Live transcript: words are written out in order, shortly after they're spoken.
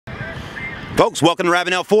Folks, welcome to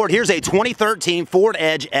Ravenel Ford. Here's a 2013 Ford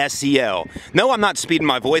Edge SEL. No, I'm not speeding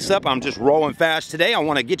my voice up. I'm just rolling fast today. I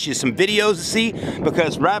want to get you some videos to see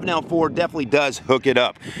because Ravenel Ford definitely does hook it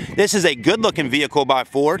up. This is a good-looking vehicle by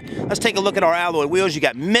Ford. Let's take a look at our alloy wheels. You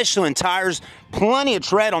got Michelin tires, plenty of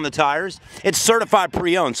tread on the tires. It's certified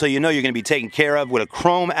pre-owned, so you know you're going to be taken care of with a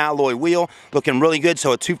chrome alloy wheel. Looking really good,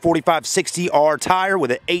 so a 245/60R tire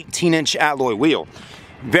with an 18-inch alloy wheel.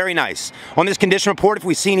 Very nice. On this condition report, if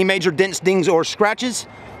we see any major dents, dings, or scratches,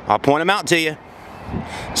 I'll point them out to you.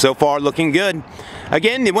 So far, looking good.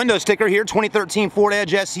 Again, the window sticker here, 2013 Ford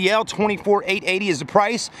Edge SEL, $24,880 is the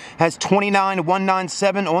price. Has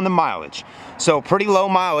 29,197 on the mileage. So pretty low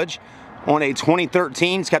mileage on a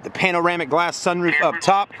 2013. It's got the panoramic glass sunroof up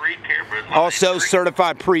top. Also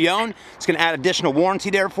certified pre-owned. It's going to add additional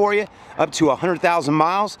warranty there for you, up to 100,000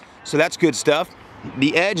 miles. So that's good stuff.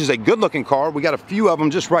 The Edge is a good looking car. We got a few of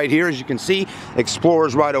them just right here, as you can see.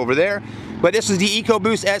 Explorer's right over there. But this is the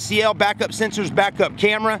EcoBoost SEL, backup sensors, backup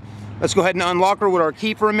camera. Let's go ahead and unlock her with our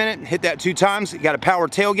key for a minute. Hit that 2 times. Got a power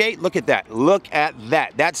tailgate. Look at that. Look at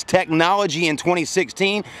that. That's technology in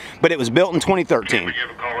 2016, but it was built in 2013.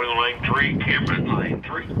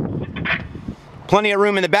 Plenty of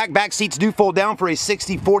room in the back. Back seats do fold down for a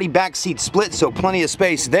 60-40 back seat split, so plenty of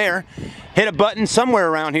space there. Hit a button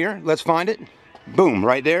somewhere around here. Let's find it. Boom,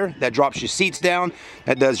 right there. That drops your seats down.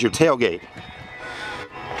 That does your tailgate.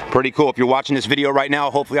 Pretty cool. If you're watching this video right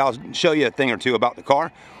now, hopefully I'll show you a thing or two about the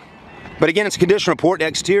car. But again, it's a condition report. The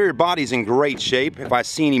exterior body's in great shape. If I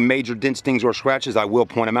see any major dents, dings, or scratches, I will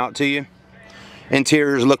point them out to you.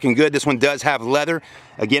 Interior's looking good. This one does have leather.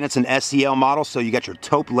 Again, it's an SEL model, so you got your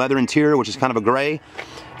taupe leather interior, which is kind of a gray.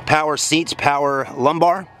 Power seats, power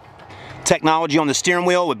lumbar. Technology on the steering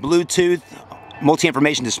wheel with Bluetooth,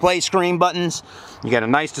 multi-information display screen buttons. You got a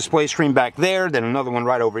nice display screen back there, then another one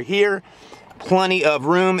right over here. Plenty of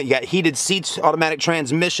room. You got heated seats, automatic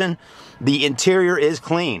transmission. The interior is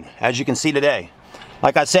clean, as you can see today.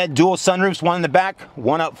 Like I said, dual sunroofs, one in the back,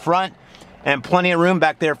 one up front, and plenty of room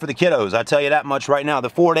back there for the kiddos. I tell you that much right now. The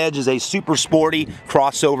Ford Edge is a super sporty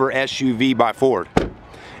crossover SUV by Ford.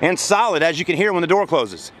 And solid, as you can hear when the door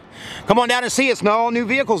closes. Come on down and see us. All new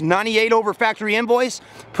vehicles, 98 over factory invoice,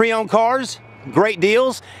 pre-owned cars, great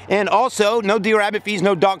deals, and also no dealer rabbit fees,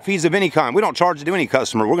 no dock fees of any kind. We don't charge it to any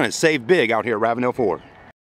customer. We're going to save big out here at Ravenel Ford.